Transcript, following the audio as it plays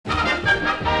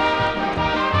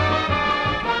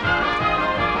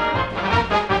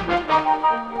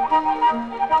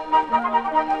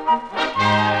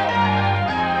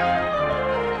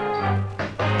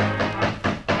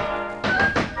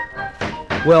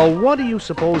Well, what do you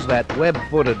suppose that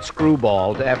web-footed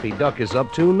screwball Daffy Duck is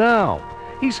up to now?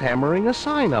 He's hammering a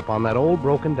sign up on that old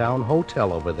broken-down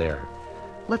hotel over there.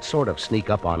 Let's sort of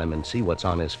sneak up on him and see what's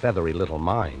on his feathery little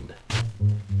mind.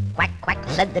 Quack, quack,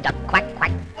 said the duck, quack,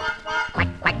 quack. Quack,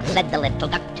 quack, said the little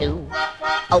duck too.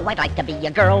 Oh, I'd like to be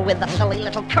a girl with a silly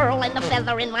little curl and a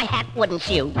feather in my hat, wouldn't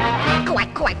you?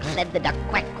 Quack, quack, said the duck,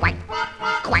 quack, quack.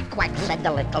 Quack, quack, said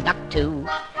the little duck too.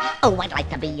 Oh, I'd like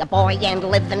to be a boy and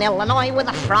live in Illinois with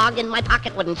a frog in my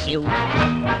pocket, wouldn't you?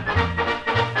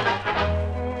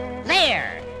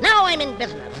 There! Now I'm in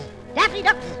business. Daffy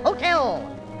Duck's Hotel.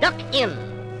 Duck Inn.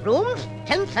 Rooms,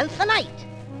 10 cents a night.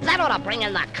 That ought to bring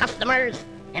in the customers.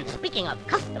 And speaking of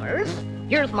customers,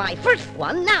 here's my first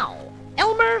one now.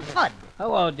 Elmer Fudd.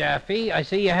 Hello, Daffy. I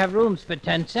see you have rooms for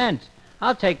 10 cents.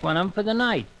 I'll take one of them for the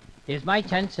night. Here's my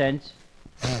 10 cents.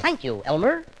 Thank you,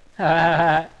 Elmer.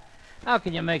 How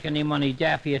can you make any money,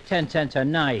 Daffy, at 10 cents a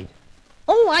night?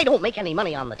 Oh, I don't make any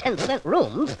money on the 10-cent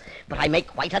rooms, but I make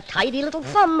quite a tidy little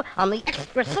sum on the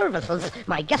extra services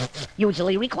my guests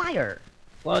usually require.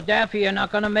 Well, Daffy, you're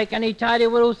not going to make any tidy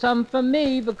little sum for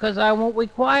me because I won't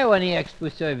require any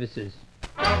extra services.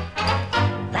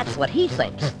 That's what he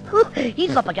thinks.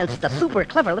 He's up against a super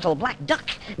clever little black duck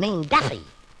named Daffy.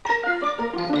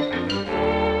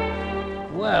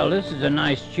 Well, this is a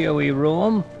nice cheery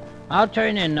room. I'll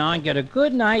turn in now and get a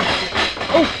good night.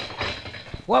 Oh!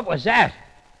 What was that?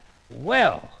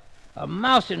 Well, a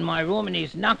mouse in my room and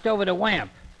he's knocked over the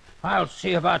lamp. I'll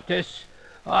see about this.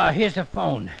 Here's the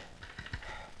phone.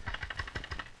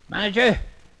 Manager,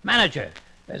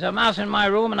 there's a mouse in my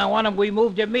room and I want him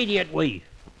removed immediately.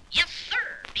 Yes, sir.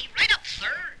 Be right up,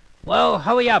 sir. Well,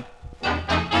 hurry up.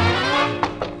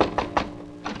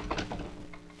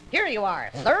 Here you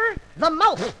are, sir. The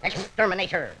mouse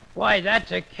exterminator. Why,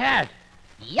 that's a cat.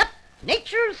 Yep,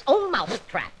 nature's own mouse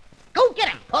trap. Go get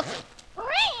him, puss.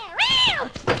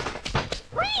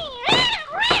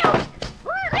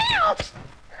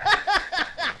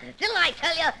 Didn't I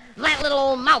tell you that little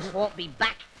old mouse won't be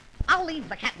back? I'll leave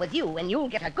the cat with you and you'll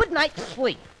get a good night's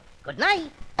sleep. Good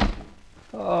night.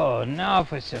 Oh, now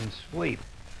for some sleep.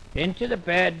 Into the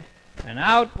bed and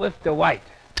out with the white.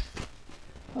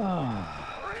 Oh,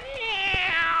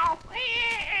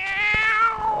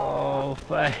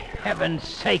 for heaven's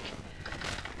sake.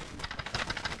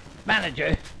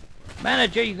 Manager,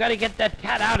 you gotta get that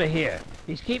cat out of here.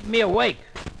 He's keeping me awake.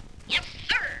 Yes,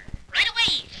 sir. Right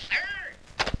away, sir.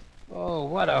 Oh,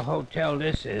 what a hotel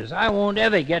this is. I won't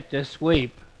ever get to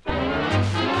sleep.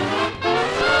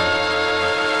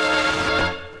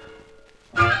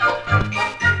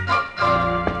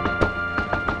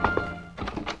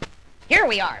 Here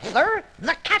we are, sir.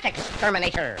 The cat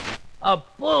exterminator. A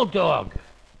bulldog.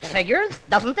 Figures,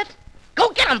 doesn't it? Go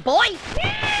get him, boy!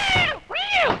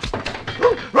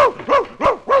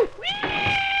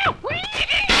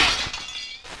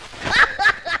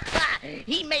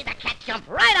 He made the cat jump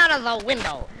right out of the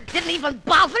window. Didn't even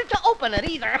bother to open it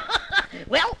either.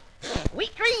 Well,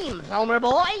 sweet dreams, Elmer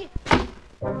boy.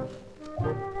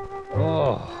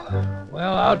 Oh,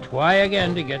 well, I'll try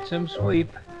again to get some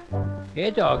sleep.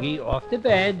 Here, doggy, off the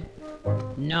bed.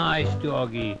 Nice,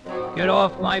 doggy. Get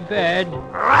off my bed.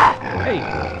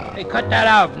 Hey, cut that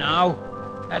out now.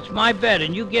 That's my bed,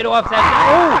 and you get off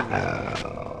that...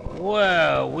 Oh!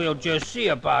 Well, we'll just see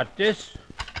about this.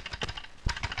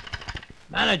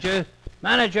 Manager!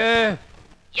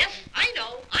 Yes, I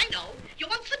know. You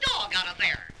want the dog out of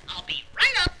there. I'll be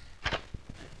right up.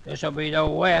 This'll be the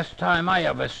last time I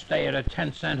ever stay at a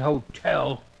 10-cent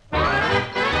hotel.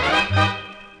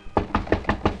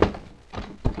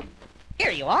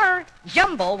 Here you are.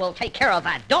 Jumbo will take care of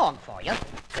that dog for you.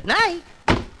 Good night.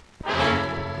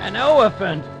 An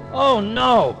elephant? Oh,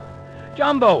 no.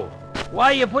 Jumbo,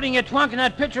 why are you putting your trunk in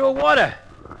that pitcher of water?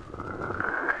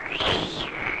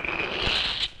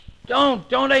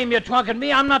 Don't aim your trunk at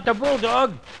me. I'm not the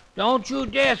bulldog. Don't you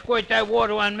dare squirt that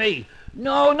water on me.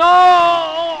 No!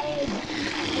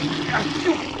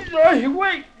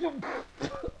 Wait!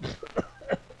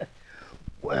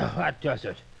 Well, that does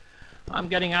it. I'm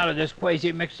getting out of this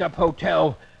crazy mixed-up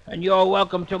hotel, and you're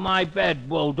welcome to my bed,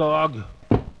 bulldog.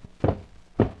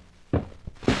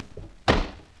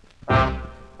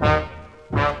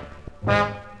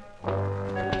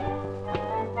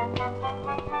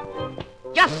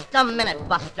 Just a minute,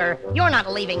 Buster. You're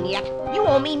not leaving yet. You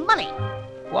owe me money.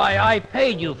 Why, I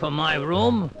paid you for my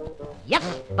room.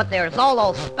 Yes, but there's all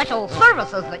those special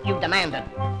services that you demanded.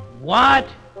 What?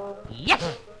 Yes,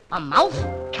 a mouse,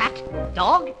 cat,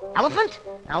 dog, elephant.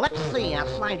 Now let's see.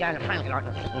 Slide down the front.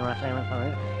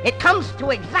 It comes to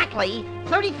exactly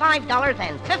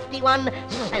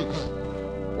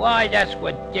 $35.51. Why, that's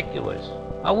ridiculous.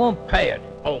 I won't pay it.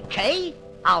 Okay,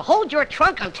 I'll hold your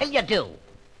trunk until you do.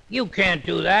 You can't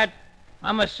do that.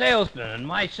 I'm a salesman, and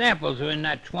my samples are in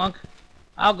that trunk.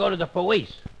 I'll go to the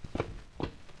police.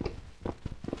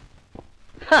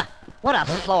 Huh, what a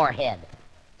sorehead.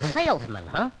 Salesman,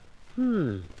 huh?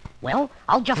 Well,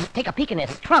 I'll just take a peek in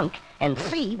his trunk and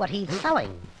see what he's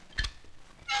selling.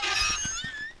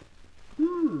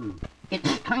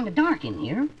 It's kind of dark in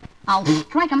here. I'll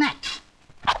strike a match.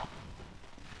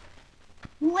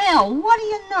 Well, what do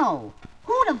you know?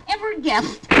 Who'd have ever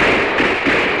guessed?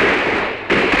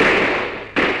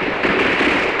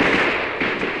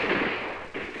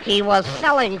 He was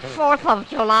selling 4th of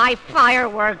July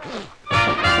fireworks.